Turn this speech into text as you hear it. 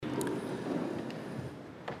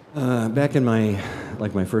Back in my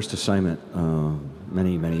first assignment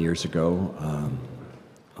many years ago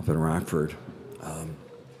up in Rockford, I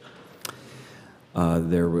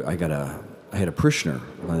had a parishioner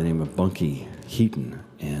by the name of Bunky Heaton,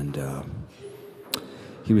 and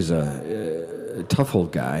he was a tough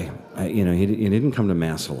old guy. He didn't come to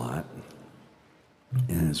mass a lot,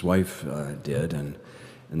 and his wife did, and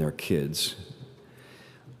their kids.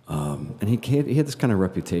 And he had this kind of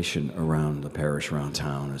reputation around the parish, around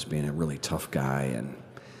town, as being a really tough guy,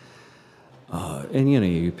 and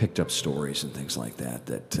you picked up stories and things like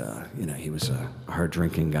that. He was a hard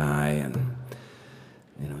drinking guy, and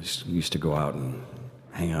he used to go out and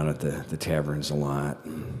hang out at the taverns a lot,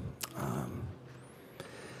 and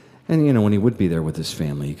when he would be there with his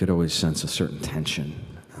family, you could always sense a certain tension.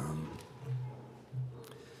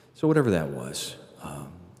 So whatever that was.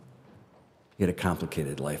 He had a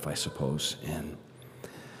complicated life, I suppose,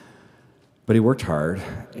 but he worked hard,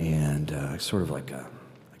 and sort of like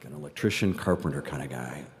an electrician, carpenter kind of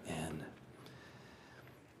guy.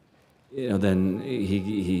 And then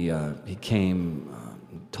he came,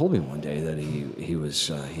 told me one day that he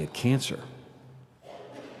had cancer,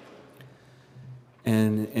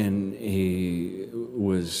 and he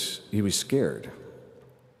was scared.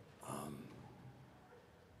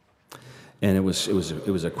 And it was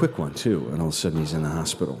a quick one too. And all of a sudden he's in the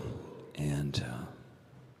hospital, and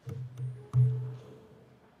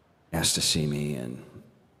asked to see me, and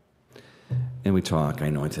we talk. I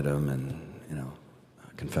anointed him, and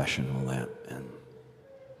confession, all that, and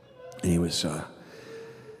he was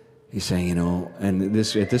he's saying, and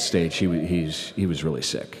at this stage he was really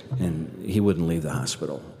sick, and he wouldn't leave the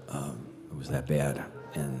hospital. It was that bad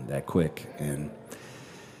and that quick,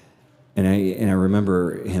 And I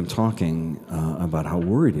remember him talking about how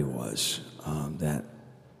worried he was that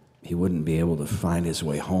he wouldn't be able to find his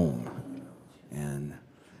way home. And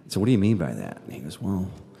so, what do you mean by that? And he goes,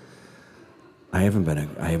 "Well, I haven't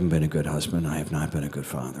been a good husband. I have not been a good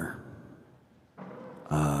father.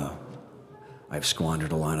 I've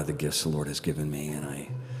squandered a lot of the gifts the Lord has given me,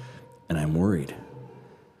 and I'm worried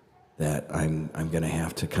that I'm going to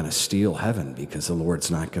have to kind of steal heaven because the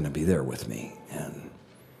Lord's not going to be there with me."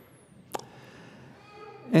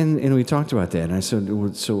 And we talked about that, and I said,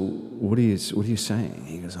 "So what are you saying?"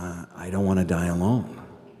 He goes, "I don't want to die alone.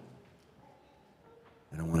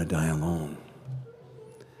 I don't want to die alone."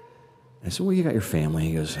 I said, "Well, you got your family."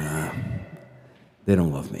 He goes, "They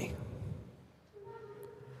don't love me.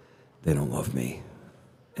 They don't love me,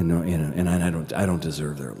 and I don't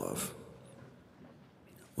deserve their love."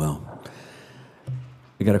 Well,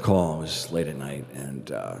 I got a call. It was late at night, and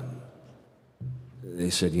they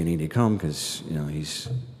said, "You need to come because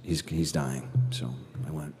he's dying." So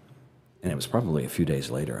I went, and it was probably a few days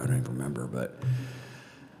later. I don't even remember, but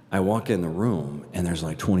I walk in the room, and there's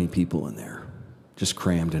like 20 people in there, just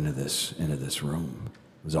crammed into this room.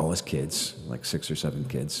 It was all his kids, like 6 or 7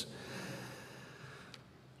 kids,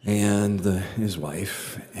 and his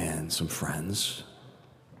wife and some friends,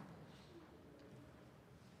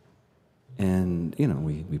 and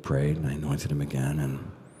we prayed, and I anointed him again, and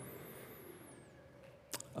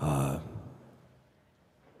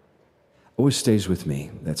always stays with me,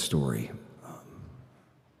 that story,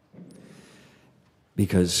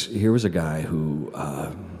 because here was a guy who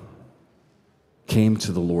came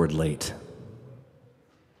to the Lord late.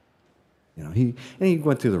 He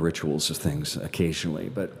went through the rituals of things occasionally,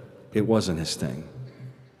 but it wasn't his thing.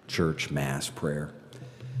 Church, mass, prayer.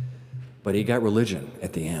 But he got religion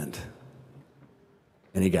at the end,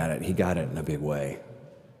 and he got it in a big way.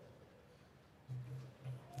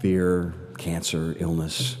 Fear, cancer,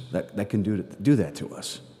 illness, that can do that to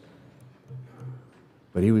us.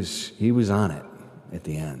 But he was on it at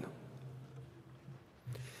the end.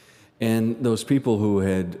 And those people who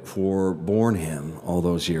had forborne him all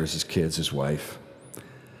those years, his kids, his wife,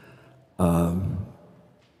 they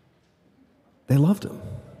loved him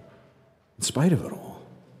in spite of it all.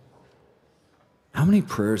 How many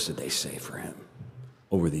prayers did they say for him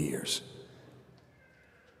over the years?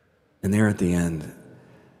 And there at the end,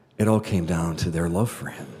 it all came down to their love for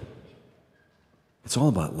him. It's all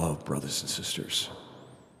about love, brothers and sisters.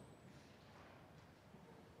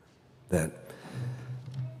 That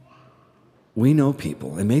we know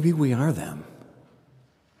people, and maybe we are them,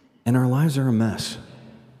 and our lives are a mess.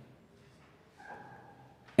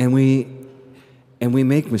 And we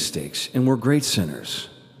make mistakes, and we're great sinners.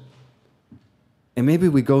 And maybe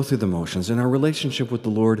we go through the motions, and our relationship with the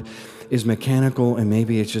Lord is mechanical, and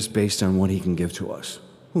maybe it's just based on what he can give to us.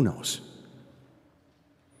 Who knows?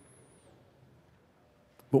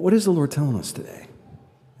 But what is the Lord telling us today?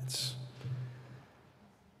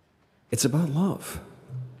 It's about love.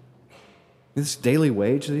 This daily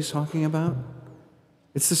wage that he's talking about,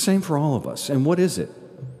 it's the same for all of us. And what is it?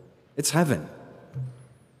 It's heaven.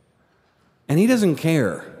 And he doesn't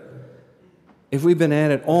care if we've been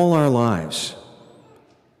at it all our lives,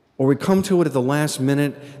 or we come to it at the last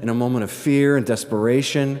minute in a moment of fear and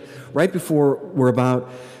desperation, right before we're about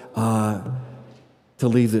to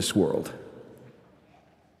leave this world.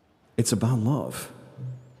 It's about love.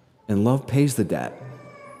 And love pays the debt.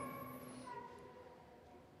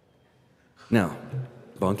 Now,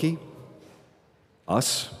 Bunky,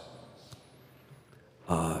 us,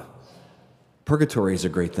 purgatory is a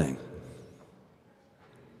great thing.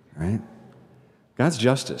 Right? God's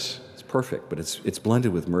justice is perfect, but it's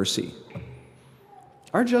blended with mercy.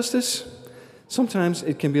 Our justice, sometimes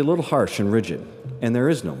it can be a little harsh and rigid, and there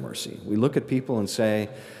is no mercy. We look at people and say,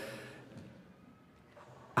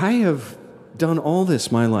 I have done all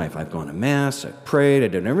this my life. I've gone to Mass, I've prayed,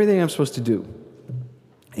 I've done everything I'm supposed to do.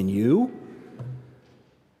 And you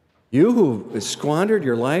who have squandered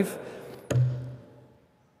your life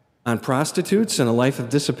on prostitutes and a life of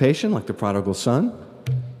dissipation like the prodigal son,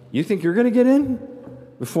 you think you're going to get in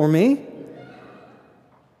before me?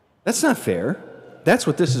 That's not fair. That's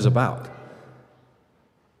what this is about.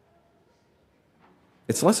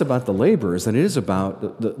 It's less about the laborers than it is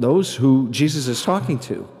about those who Jesus is talking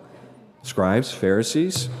to. Scribes,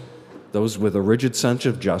 Pharisees, those with a rigid sense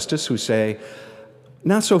of justice who say,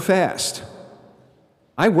 not so fast.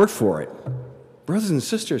 I work for it. Brothers and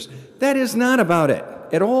sisters, that is not about it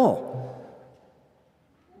at all.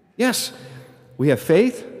 Yes, we have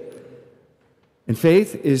faith, and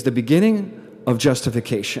faith is the beginning of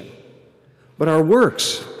justification. But our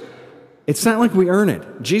works, it's not like we earn it.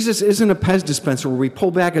 Jesus isn't a Pez dispenser where we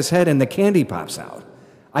pull back his head and the candy pops out.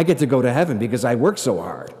 I get to go to heaven because I work so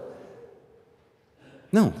hard.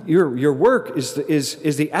 No, your work is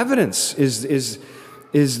the evidence, is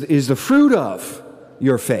the fruit of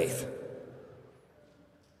your faith.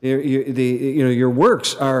 Your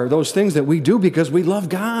works are those things that we do because we love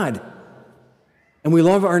God and we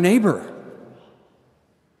love our neighbor.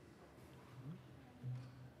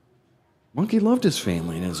 Monkey loved his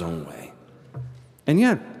family in his own way. And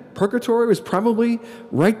yet, purgatory was probably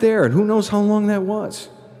right there, and who knows how long that was.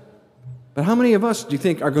 But how many of us do you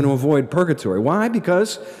think are going to avoid purgatory? Why?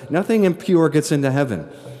 Because nothing impure gets into heaven.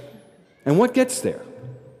 And what gets there?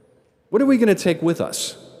 What are we going to take with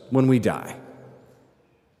us when we die?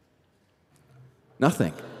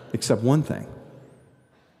 Nothing, except one thing.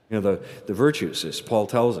 You know, the virtues, as Paul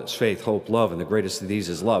tells us, faith, hope, love, and the greatest of these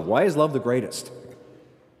is love. Why is love the greatest?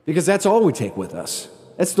 Because that's all we take with us.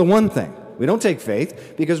 That's the one thing. We don't take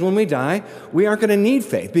faith because when we die, we aren't going to need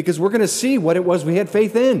faith because we're going to see what it was we had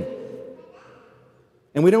faith in.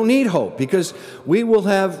 And we don't need hope because we will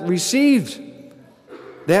have received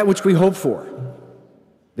that which we hope for.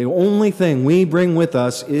 The only thing we bring with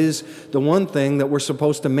us is the one thing that we're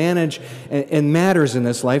supposed to manage and matters in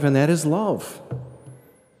this life, and that is love.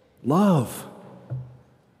 Love.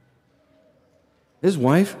 His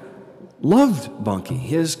wife loved Bunky.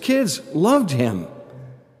 His kids loved him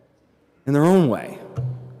in their own way.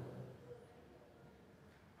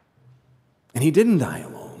 And he didn't die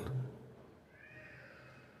alone.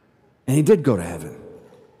 And he did go to heaven.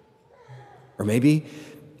 Or maybe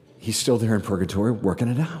he's still there in purgatory working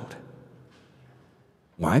it out.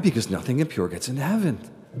 Why? Because nothing impure gets into heaven.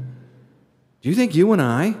 Do you think you and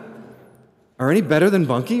I are any better than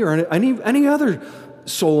Bunky or any other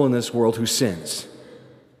soul in this world who sins?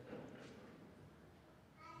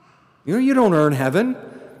 You know, you don't earn heaven.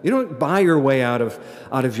 You don't buy your way out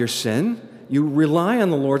of your sin. You rely on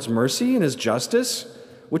the Lord's mercy and his justice,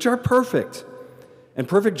 which are perfect. And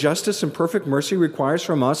perfect justice and perfect mercy requires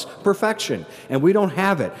from us perfection, and we don't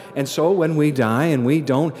have it. And so when we die and we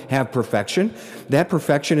don't have perfection, that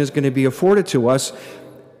perfection is going to be afforded to us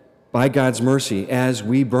by God's mercy as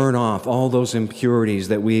we burn off all those impurities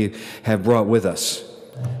that we have brought with us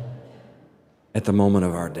at the moment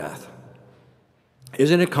of our death.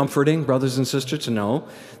 Isn't it comforting, brothers and sisters, to know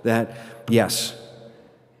that, yes,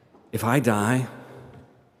 if I die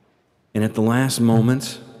and at the last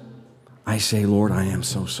moment I say, Lord, I am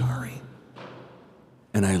so sorry,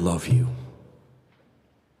 and I love you,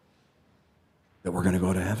 that we're going to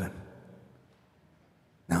go to heaven.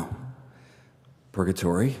 Now,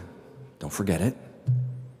 purgatory, don't forget it.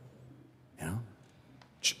 You know,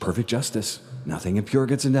 perfect justice. Nothing impure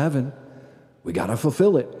gets into heaven. We got to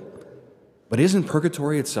fulfill it. But isn't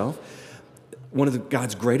purgatory itself one of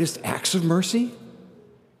God's greatest acts of mercy?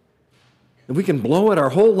 And we can blow it our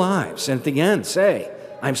whole lives, and at the end say,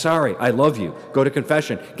 I'm sorry, I love you. Go to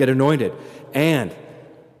confession, get anointed. And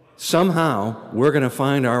somehow we're going to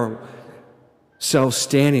find self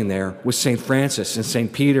standing there with St. Francis and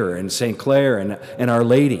St. Peter and St. Clare and Our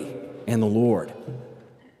Lady and the Lord.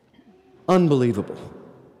 Unbelievable.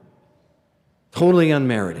 Totally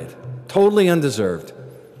unmerited. Totally undeserved.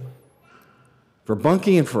 For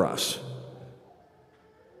Bunky and for us.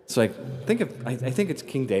 It's like, I think it's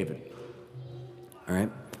King David. All right?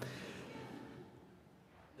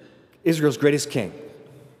 Israel's greatest king.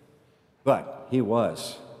 But he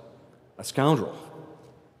was a scoundrel.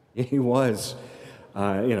 He was,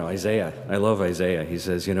 Isaiah. I love Isaiah. He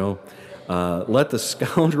says, let the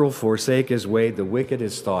scoundrel forsake his way, the wicked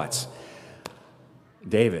his thoughts.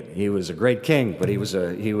 David, he was a great king, but he was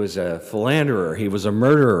a philanderer. He was a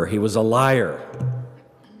murderer. He was a liar.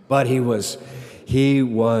 But he was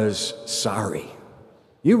sorry.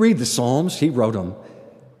 You read the Psalms, he wrote them.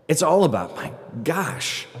 It's all about, my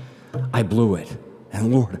gosh, I blew it.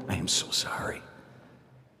 And Lord, I am so sorry.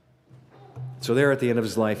 So there at the end of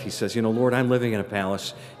his life, he says, Lord, I'm living in a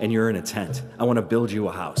palace and you're in a tent. I want to build you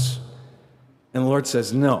a house. And the Lord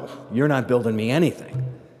says, no, you're not building me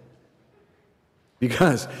anything.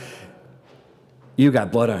 Because you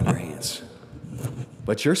got blood on your hands.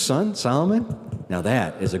 But your son, Solomon, now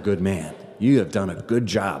that is a good man. You have done a good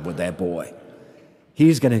job with that boy.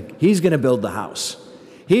 He's gonna build the house.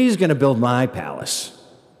 He's gonna build my palace.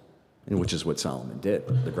 And which is what Solomon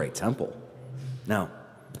did, the great temple. Now,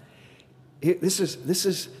 this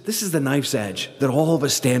is the knife's edge that all of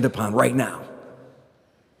us stand upon right now.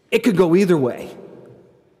 It could go either way.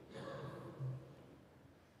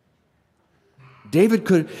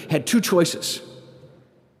 David had two choices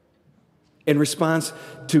in response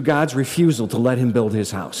to God's refusal to let him build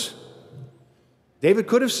his house. David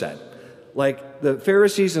could have said, like the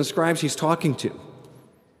Pharisees and scribes he's talking to,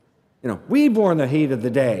 we borne the heat of the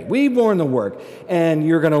day, we borne the work, and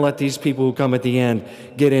you're going to let these people who come at the end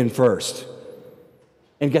get in first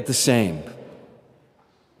and get the same.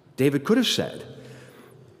 David could have said,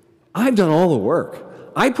 I've done all the work.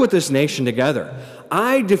 I put this nation together.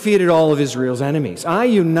 I defeated all of Israel's enemies. I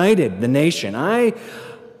united the nation. I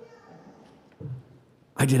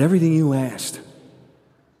did everything you asked.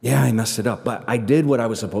 Yeah, I messed it up, but I did what I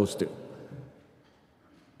was supposed to.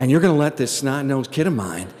 And you're going to let this snot-nosed kid of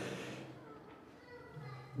mine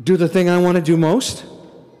do the thing I want to do most?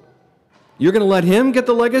 You're going to let him get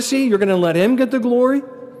the legacy? You're going to let him get the glory?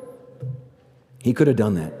 He could have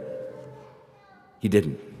done that. He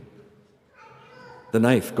didn't. The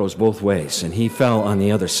knife goes both ways, and he fell on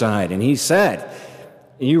the other side. And he said,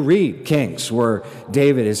 you read Kings, where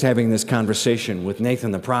David is having this conversation with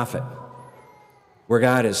Nathan the prophet, where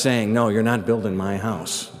God is saying, no, you're not building my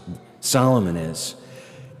house. Solomon is.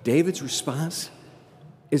 David's response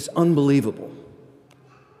is unbelievable.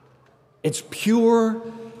 It's pure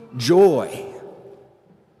joy.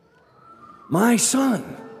 My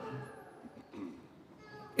son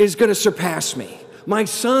is going to surpass me. My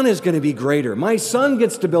son is going to be greater. My son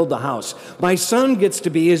gets to build the house. My son gets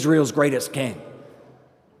to be Israel's greatest king.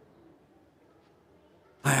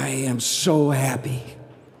 I am so happy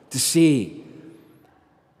to see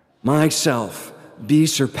myself be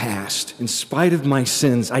surpassed. In spite of my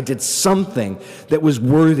sins, I did something that was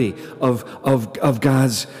worthy of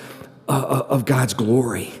God's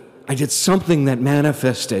glory. I did something that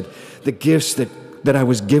manifested the gifts that I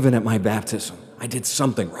was given at my baptism. I did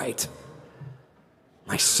something right.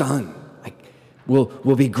 My son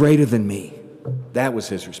will be greater than me. That was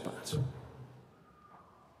his response.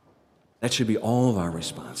 That should be all of our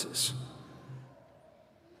responses.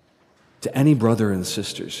 To any brother and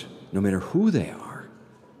sisters, no matter who they are,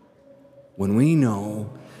 when we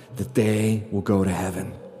know that they will go to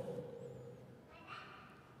heaven.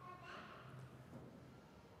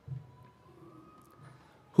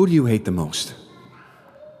 Who do you hate the most?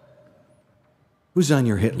 Who's on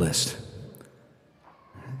your hit list?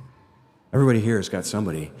 Everybody here has got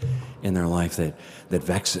somebody in their life that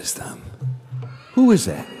vexes them. Who is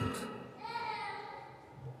that?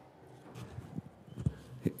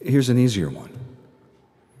 Here's an easier one.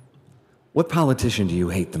 What politician do you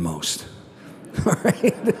hate the most? All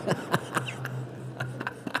right?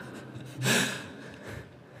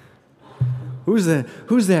 Who's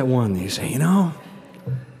that one that you say,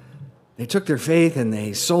 they took their faith and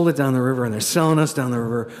they sold it down the river and they're selling us down the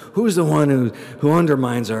river. Who's the one who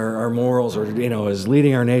undermines our morals or, is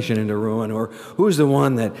leading our nation into ruin? Or who's the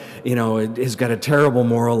one that, has got a terrible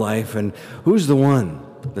moral life? And who's the one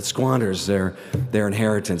that squanders their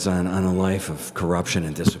inheritance on a life of corruption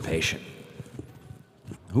and dissipation?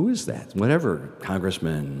 Who is that? Whatever,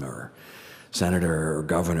 congressman or senator or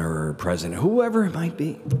governor or president, whoever it might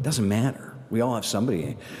be, it doesn't matter. We all have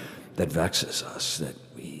somebody that vexes us, that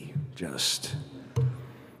we just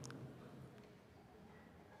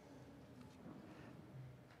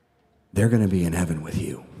they're going to be in heaven with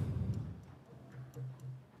you.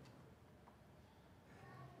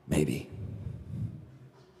 Maybe.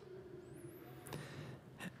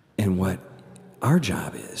 And what our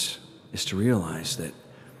job is to realize that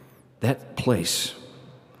that place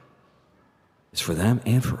is for them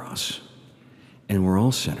and for us. And we're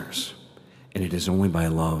all sinners. And it is only by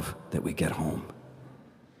love that we get home.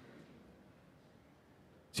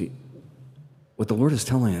 See, what the Lord is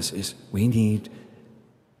telling us is we need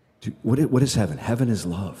to, what is heaven? Heaven is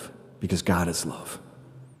love, because God is love.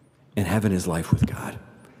 And heaven is life with God.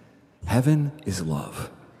 Heaven is love.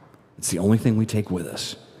 It's the only thing we take with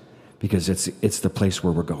us, because it's the place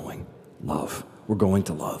where we're going. Love. We're going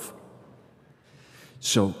to love.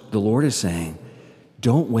 So the Lord is saying,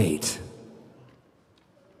 don't wait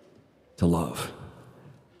to love.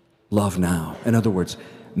 Love now. In other words,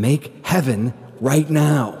 make heaven right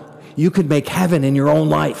now. You could make heaven in your own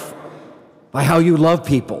life by how you love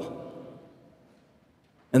people.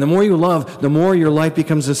 And the more you love, the more your life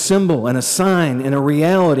becomes a symbol and a sign and a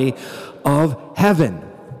reality of heaven.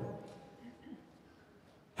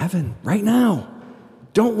 Heaven, right now.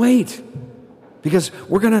 Don't wait. Because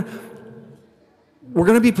we're going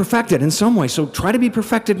to be perfected in some way. So try to be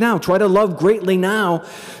perfected now. Try to love greatly now,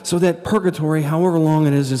 so that purgatory, however long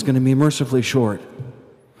it is going to be mercifully short.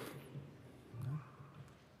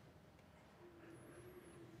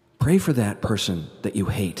 Pray for that person that you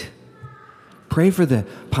hate. Pray for the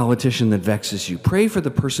politician that vexes you. Pray for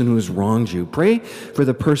the person who has wronged you. Pray for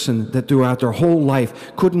the person that throughout their whole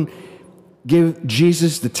life couldn't give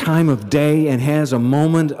Jesus the time of day and has a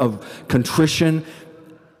moment of contrition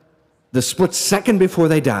the split second before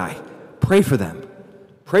they die. Pray for them.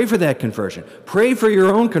 Pray for that conversion. Pray for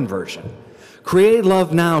your own conversion. Create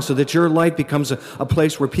love now so that your life becomes a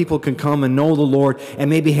place where people can come and know the Lord and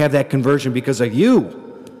maybe have that conversion because of you.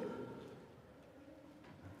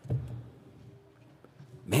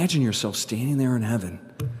 Imagine yourself standing there in heaven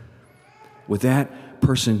with that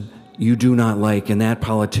person you do not like and that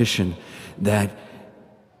politician that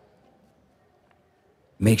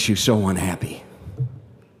makes you so unhappy.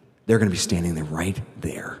 They're going to be standing there right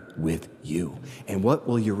there with you. And what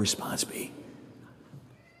will your response be?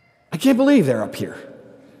 I can't believe they're up here.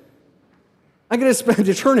 I'm going to spend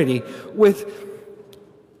eternity with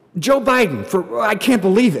Joe Biden I can't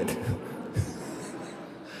believe it.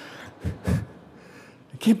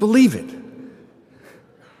 Can't believe it.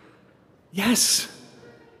 Yes.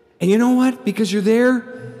 And you know what? Because you're there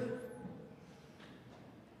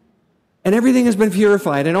and everything has been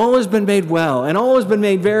purified and all has been made well and all has been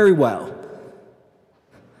made very well.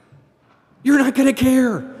 You're not going to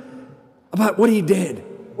care about what he did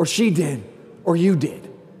or she did or you did.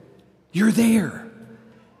 You're there.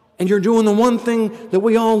 And you're doing the one thing that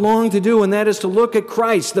we all long to do, and that is to look at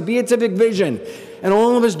Christ, the beatific vision, and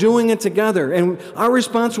all of us doing it together. And our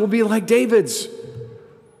response will be like David's.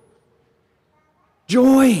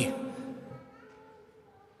 Joy.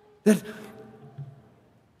 That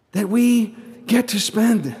we get to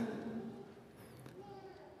spend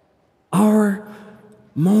our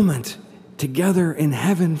moment together in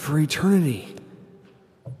heaven for eternity.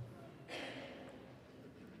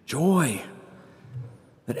 Joy.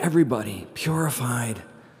 That everybody purified,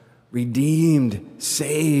 redeemed,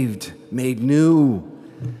 saved, made new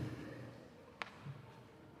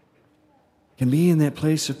can be in that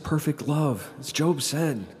place of perfect love. As Job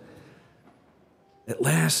said, at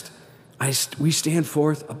last we stand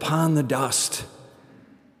forth upon the dust.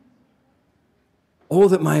 Oh,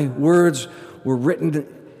 that my words were written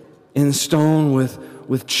in stone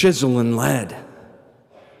with chisel and lead,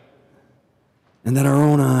 and that our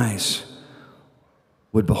own eyes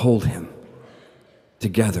would behold him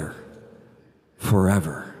together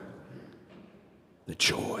forever. The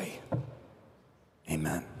joy.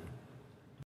 Amen.